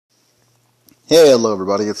Hey, hello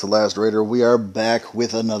everybody, it's The Last Raider. We are back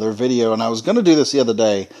with another video, and I was going to do this the other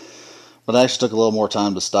day, but I actually took a little more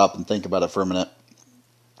time to stop and think about it for a minute.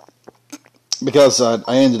 Because I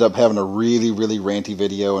ended up having a really ranty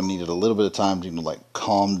video and needed a little bit of time to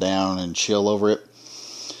calm down and chill over it.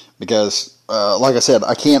 Because, like I said,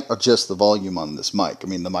 I can't adjust the volume on this mic. I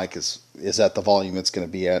mean, the mic is at the volume it's going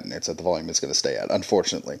to be at, and it's at the volume it's going to stay at,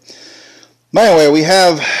 unfortunately. But anyway, we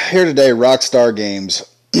have here today Rockstar Games,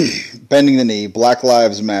 Bending the Knee, Black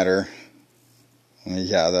Lives Matter.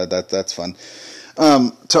 Yeah, that's fun.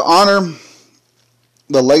 To honor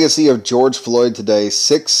the legacy of George Floyd today,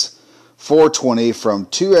 6/4/20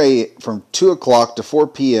 from 2 o'clock to 4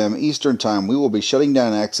 p.m. Eastern Time, we will be shutting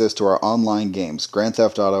down access to our online games, Grand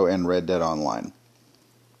Theft Auto and Red Dead Online.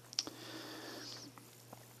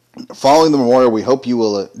 Following the memorial, we hope you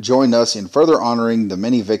will join us in further honoring the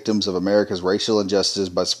many victims of America's racial injustices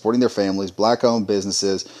by supporting their families, black-owned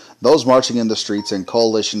businesses, those marching in the streets, and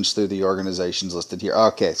coalitions through the organizations listed here.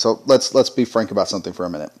 Okay, so let's be frank about something for a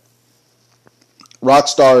minute.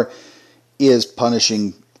 Rockstar is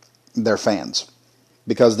punishing their fans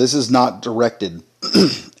because this is not directed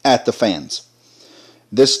at the fans.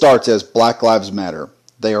 This starts as Black Lives Matter.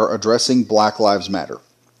 They are addressing Black Lives Matter.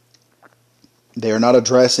 They are not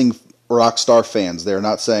addressing Rockstar fans. They're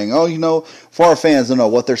not saying, for our fans. No,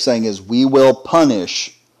 what they're saying is we will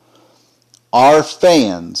punish our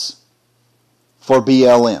fans for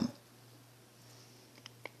BLM.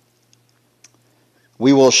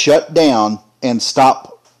 We will shut down and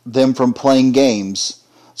stop them from playing games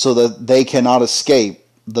so that they cannot escape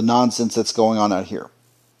the nonsense that's going on out here.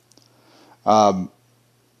 Let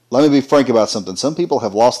me be frank about something. Some people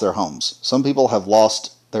have lost their homes. Some people have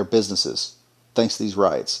lost their businesses thanks to these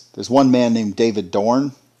riots. There's one man named David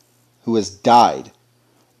Dorn who has died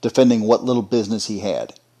defending what little business he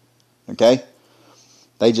had. Okay?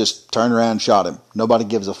 They just turned around and shot him. Nobody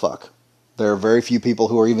gives a fuck. There are very few people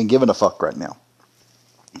who are even giving a fuck right now.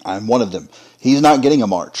 I'm one of them. He's not getting a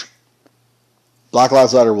march. Black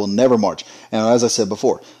Lives Matter will never march. And as I said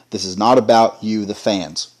before, this is not about you, the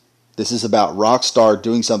fans. This is about Rockstar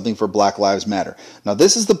doing something for Black Lives Matter. Now,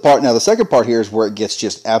 this is the part. Now, the second part here is where it gets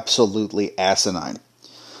just absolutely asinine.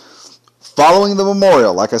 Following the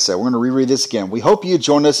memorial, like I said, we're going to reread this again. We hope you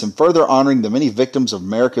join us in further honoring the many victims of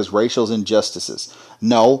America's racial injustices.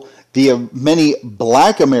 No, the many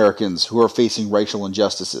black Americans who are facing racial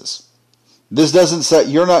injustices. This doesn't say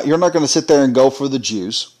you're not going to sit there and go for the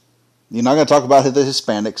Jews. You're not going to talk about the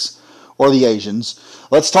Hispanics or the Asians.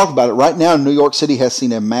 Let's talk about it. Right now, New York City has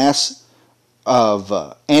seen a mass of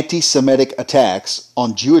anti-Semitic attacks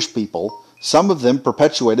on Jewish people, some of them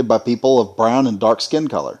perpetuated by people of brown and dark skin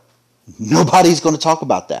color. Nobody's going to talk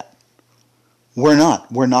about that. We're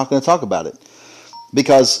not. We're not going to talk about it.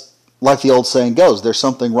 Because, like the old saying goes, there's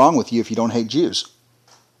something wrong with you if you don't hate Jews.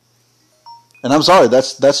 And I'm sorry,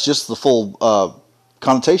 that's just the full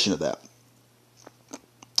connotation of that.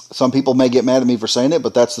 Some people may get mad at me for saying it,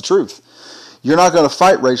 but that's the truth. You're not going to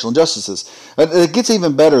fight racial injustices. It gets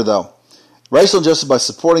even better, though. Racial injustice by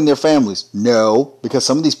supporting their families. No, because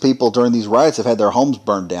some of these people during these riots have had their homes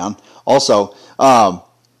burned down. Also,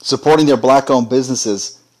 supporting their black-owned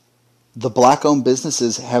businesses. The black-owned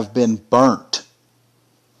businesses have been burnt.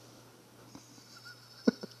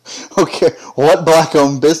 Okay, what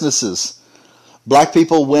black-owned businesses? Black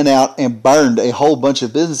people went out and burned a whole bunch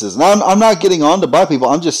of businesses. Now, I'm not getting on to black people.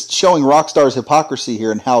 I'm just showing Rockstar's hypocrisy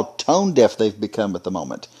here and how tone deaf they've become at the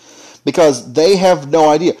moment. Because they have no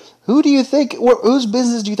idea. Whose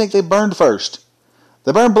business do you think they burned first?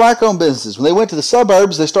 They burned black-owned businesses. When they went to the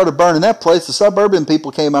suburbs, they started burning that place. The suburban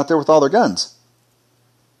people came out there with all their guns.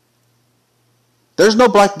 There's no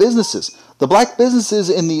black businesses. The black businesses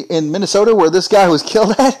in Minnesota where this guy was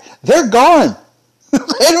killed at, they're gone.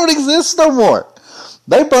 They don't exist no more.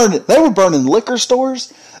 They were burning liquor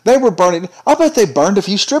stores. They were burning. I bet they burned a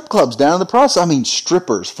few strip clubs down in the process. I mean,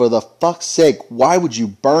 strippers, for the fuck's sake. Why would you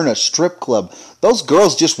burn a strip club? Those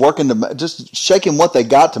girls just shaking what they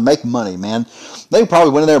got to make money, man. They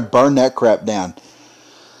probably went in there and burned that crap down.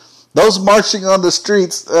 Those marching on the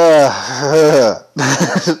streets, they're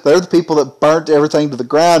the people that burnt everything to the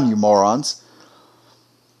ground, you morons.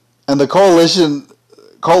 And the coalitions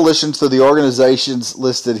to the organizations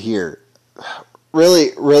listed here.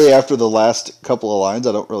 Really, after the last couple of lines,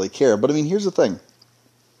 I don't really care. But, I mean, here's the thing.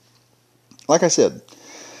 Like I said,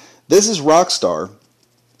 this is Rockstar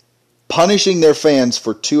punishing their fans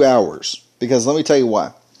for 2 hours. Because let me tell you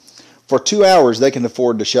why. For 2 hours, they can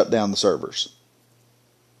afford to shut down the servers.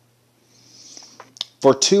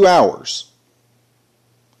 For 2 hours,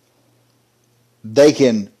 they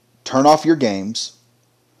can turn off your games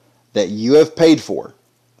that you have paid for.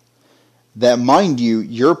 that, mind you,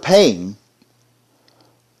 you're paying,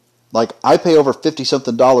 like I pay over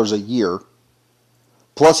 $50-something a year,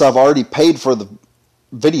 plus I've already paid for the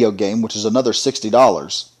video game, which is another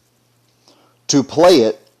 $60, to play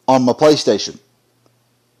it on my PlayStation.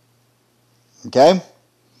 Okay?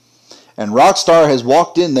 And Rockstar has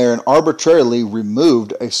walked in there and arbitrarily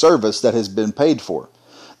removed a service that has been paid for.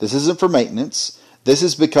 This isn't for maintenance. This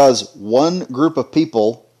is because one group of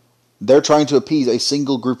people, they're trying to appease a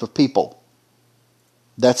single group of people.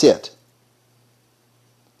 That's it.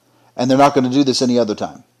 And they're not going to do this any other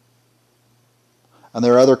time. And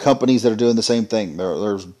there are other companies that are doing the same thing.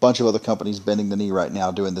 There's a bunch of other companies bending the knee right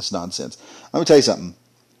now doing this nonsense. Let me tell you something.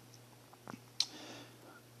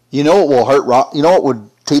 You know what will hurt you know what would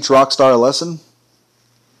teach Rockstar a lesson?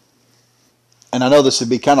 And I know this would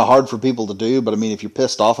be kind of hard for people to do, but I mean, if you're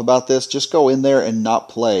pissed off about this, just go in there and not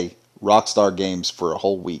play Rockstar games for a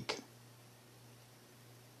whole week.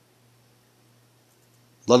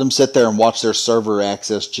 Let them sit there and watch their server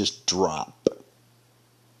access just drop.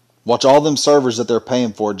 Watch all them servers that they're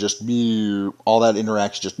paying for just, all that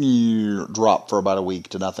interaction just drop for about a week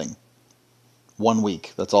to nothing. 1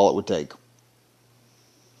 week. That's all it would take.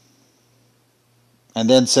 And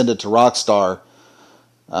then send it to Rockstar,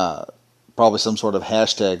 probably some sort of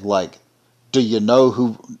hashtag like, do you know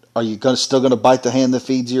who, are you still going to bite the hand that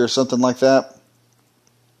feeds you or something like that?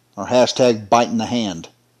 Or hashtag biting the hand.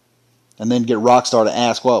 And then get Rockstar to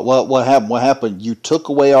ask, what happened? What happened? You took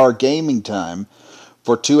away our gaming time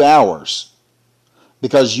for 2 hours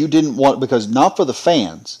because you didn't want, because not for the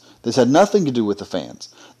fans. This had nothing to do with the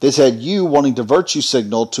fans. This had you wanting to virtue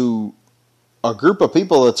signal to a group of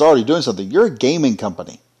people that's already doing something. You're a gaming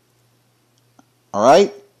company. All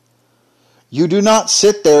right? You do not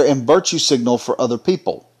sit there and virtue signal for other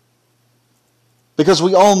people. Because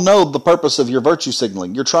we all know the purpose of your virtue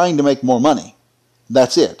signaling. You're trying to make more money.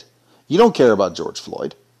 That's it. You don't care about George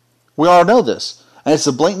Floyd. We all know this. And it's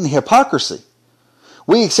a blatant hypocrisy.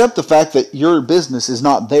 We accept the fact that your business is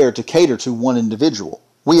not there to cater to one individual.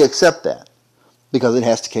 We accept that. Because it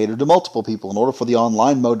has to cater to multiple people. In order for the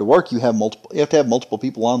online mode to work, you have to have multiple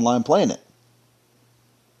people online playing it.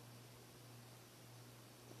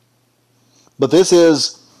 But this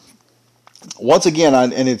is, once again,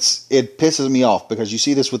 and it pisses me off because you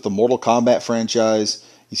see this with the Mortal Kombat franchise.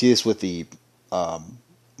 You see this with the,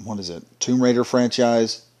 Tomb Raider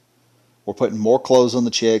franchise. We're putting more clothes on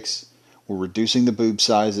the chicks. We're reducing the boob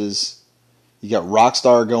sizes. You got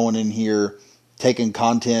Rockstar going in here, taking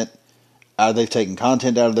content. They've taken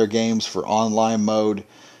content out of their games for online mode.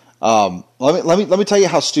 Let me tell you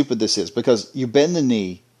how stupid this is, because you bend the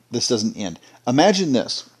knee, this doesn't end. Imagine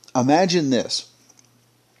this.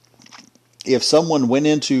 If someone went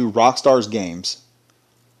into Rockstar's games,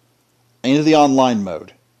 into the online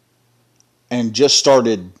mode, and just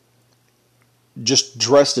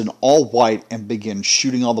dressed in all white and began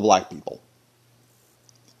shooting all the black people.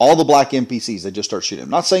 All the black NPCs, they just start shooting. I'm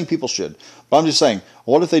not saying people should, but I'm just saying,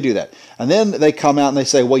 what if they do that? And then they come out and they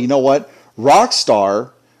say, well, you know what?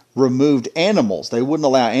 Rockstar removed animals. They wouldn't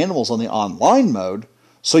allow animals on the online mode,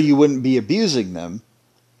 so you wouldn't be abusing them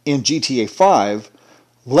in GTA 5.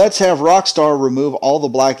 Let's have Rockstar remove all the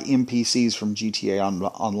black NPCs from GTA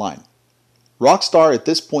Online. Rockstar, at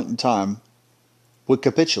this point in time, would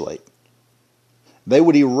capitulate. They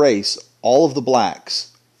would erase all of the blacks.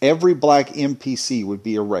 Every black NPC would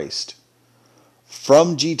be erased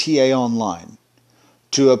from GTA Online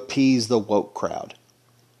to appease the woke crowd.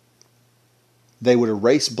 They would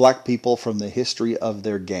erase black people from the history of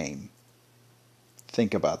their game.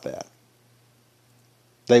 Think about that.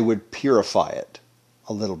 They would purify it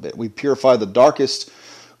a little bit. We purify the darkest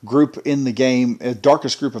group in the game,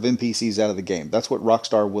 darkest group of NPCs out of the game. That's what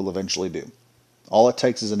Rockstar will eventually do. All it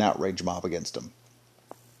takes is an outrage mob against them.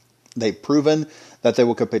 They've proven that they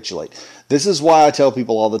will capitulate. This is why I tell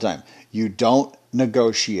people all the time, you don't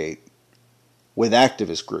negotiate with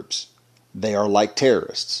activist groups. They are like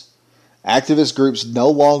terrorists. Activist groups no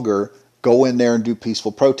longer go in there and do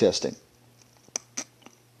peaceful protesting.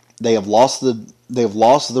 They have lost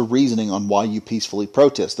the reasoning on why you peacefully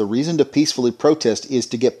protest. The reason to peacefully protest is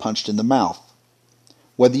to get punched in the mouth,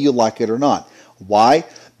 whether you like it or not. Why?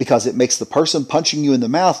 Because it makes the person punching you in the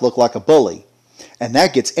mouth look like a bully. And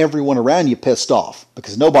that gets everyone around you pissed off,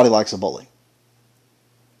 because nobody likes a bully.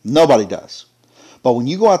 Nobody does. But when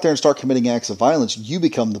you go out there and start committing acts of violence, you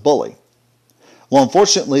become the bully. Well,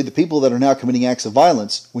 unfortunately, the people that are now committing acts of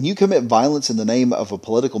violence, when you commit violence in the name of a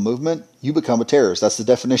political movement, you become a terrorist. That's the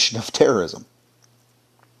definition of terrorism.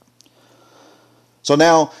 So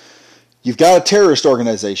now, you've got a terrorist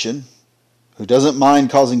organization who doesn't mind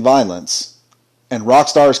causing violence, and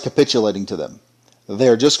Rockstar is capitulating to them.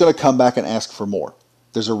 they're just going to come back and ask for more.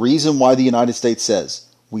 There's a reason why the United States says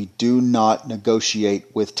we do not negotiate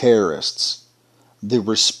with terrorists. The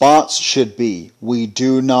response should be, we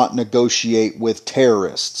do not negotiate with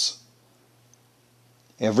terrorists.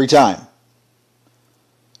 Every time.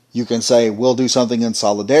 You can say, we'll do something in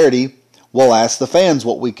solidarity. We'll ask the fans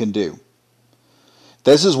what we can do.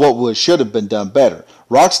 This is what should have been done better.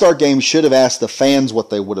 Rockstar Games should have asked the fans what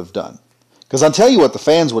they would have done. Because I'll tell you what the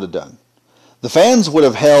fans would have done. The fans would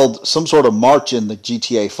have held some sort of march in the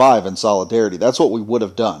GTA 5 in solidarity. That's what we would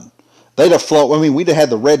have done. They'd have we'd have had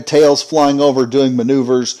the red tails flying over doing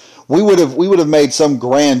maneuvers. We would have made some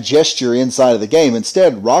grand gesture inside of the game.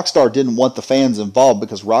 Instead, Rockstar didn't want the fans involved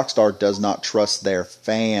because Rockstar does not trust their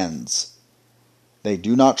fans. They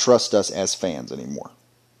do not trust us as fans anymore.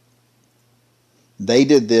 They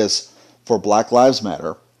did this for Black Lives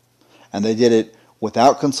Matter, and they did it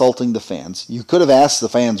without consulting the fans. You could have asked the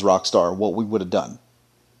fans, Rockstar, what we would have done.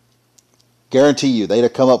 Guarantee you, they'd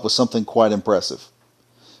have come up with something quite impressive.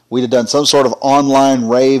 We'd have done some sort of online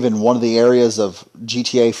rave in one of the areas of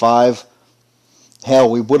GTA 5.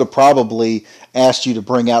 Hell, we would have probably asked you to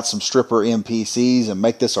bring out some stripper NPCs and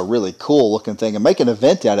make this a really cool looking thing and make an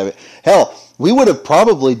event out of it. Hell, we would have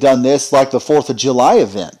probably done this like the 4th of July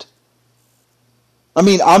event. I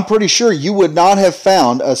mean, I'm pretty sure you would not have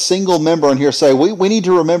found a single member in here say, we need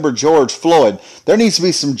to remember George Floyd. There needs to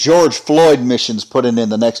be some George Floyd missions put in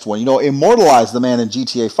the next one. Immortalize the man in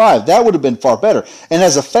GTA 5. That would have been far better. And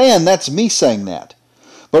as a fan, that's me saying that.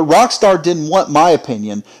 But Rockstar didn't want my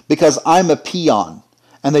opinion because I'm a peon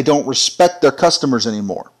and they don't respect their customers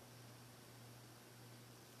anymore.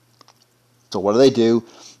 So what do?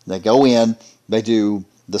 They go in, they do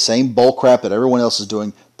the same bullcrap that everyone else is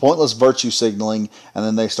doing, pointless virtue signaling, and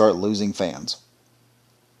then they start losing fans.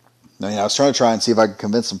 I was trying to see if I could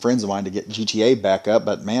convince some friends of mine to get GTA back up,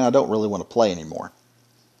 but man, I don't really want to play anymore.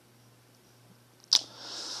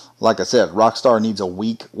 Like I said, Rockstar needs a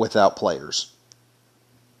week without players.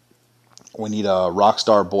 We need a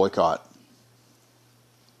Rockstar boycott.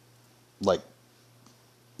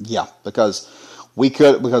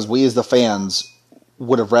 Because we as the fans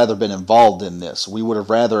would have rather been involved in this. We would have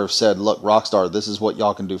rather have said, look, Rockstar, this is what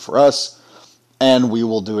y'all can do for us, and we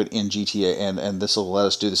will do it in GTA, and this will let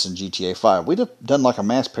us do this in GTA 5. We'd have done like a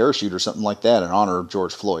mass parachute or something like that in honor of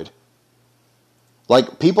George Floyd.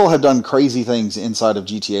 Like, people have done crazy things inside of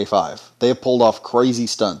GTA 5. They have pulled off crazy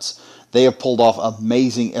stunts. They have pulled off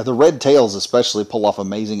amazing, the Red Tails especially pull off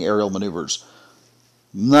amazing aerial maneuvers.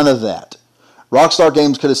 None of that. Rockstar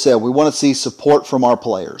Games could have said, we want to see support from our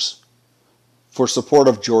players for support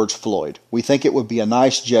of George Floyd. We think it would be a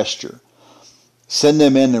nice gesture. Send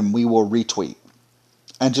them in and we will retweet.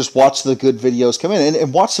 And just watch the good videos come in.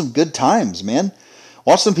 And watch some good times, man.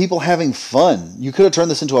 Watch some people having fun. You could have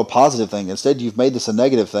turned this into a positive thing. Instead, you've made this a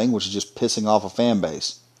negative thing, which is just pissing off a fan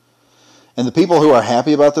base. And the people who are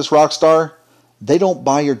happy about this, Rockstar, they don't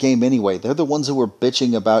buy your game anyway. They're the ones who were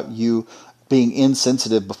bitching about you being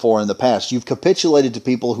insensitive before in the past. You've capitulated to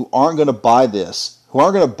people who aren't going to buy this, who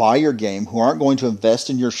aren't going to buy your game, who aren't going to invest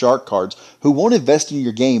in your shark cards, who won't invest in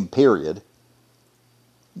your game, period,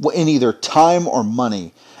 in either time or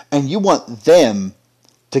money. And you want them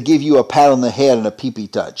to give you a pat on the head and a pee-pee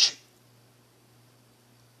touch.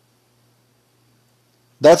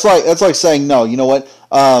 That's like saying, no, you know what?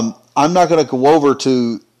 I'm not going to go over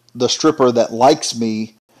to the stripper that likes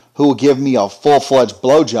me, who will give me a full-fledged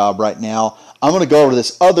blowjob right now. I'm going to go over to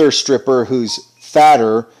this other stripper who's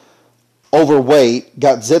fatter, overweight,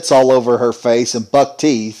 got zits all over her face and buck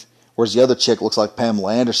teeth, whereas the other chick looks like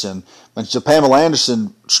Pamela Anderson. And the Pamela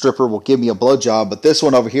Anderson stripper will give me a blowjob, but this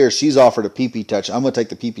one over here, she's offered a pee-pee touch. I'm going to take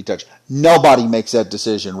the pee-pee touch. Nobody makes that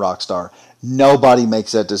decision, Rockstar. Nobody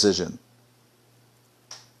makes that decision.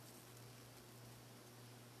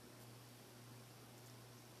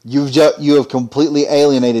 You have completely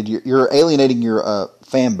alienated. You're alienating your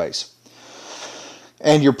fan base.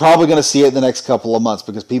 And you're probably going to see it in the next couple of months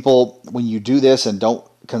because people, when you do this and don't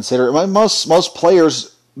consider it, most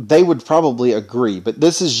players, they would probably agree. But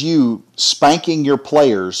this is you spanking your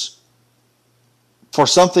players for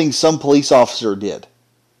something some police officer did.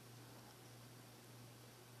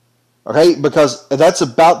 Okay? Because that's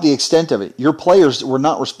about the extent of it. Your players were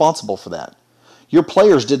not responsible for that. Your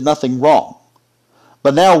players did nothing wrong.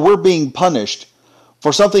 But now we're being punished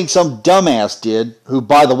for something some dumbass did, who,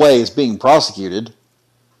 by the way, is being prosecuted.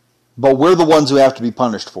 But we're the ones who have to be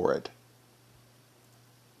punished for it.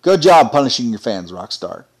 Good job punishing your fans,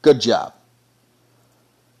 Rockstar. Good job.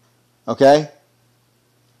 Okay?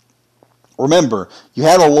 Remember, you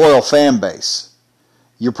had a loyal fan base.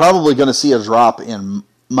 You're probably going to see a drop in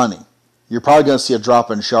money. you're probably going to see a drop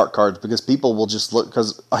in shark cards because people will just look,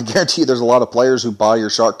 because I guarantee you there's a lot of players who buy your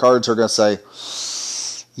shark cards who are going to say,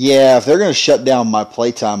 yeah, if they're going to shut down my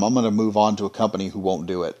playtime, I'm going to move on to a company who won't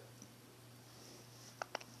do it.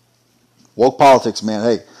 Woke politics, man.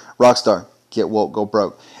 Hey, Rockstar, get woke, go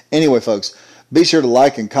broke. Anyway, folks, be sure to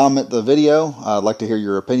like and comment the video. I'd like to hear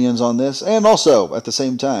your opinions on this. And also, at the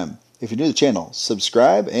same time, if you're new to the channel,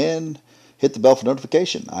 subscribe and hit the bell for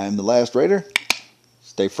notification. I am The Last Raider.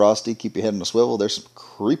 Stay frosty. Keep your head on a swivel. There's some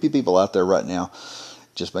creepy people out there right now.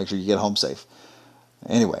 Just make sure you get home safe.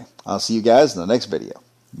 Anyway, I'll see you guys in the next video.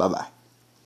 Bye-bye.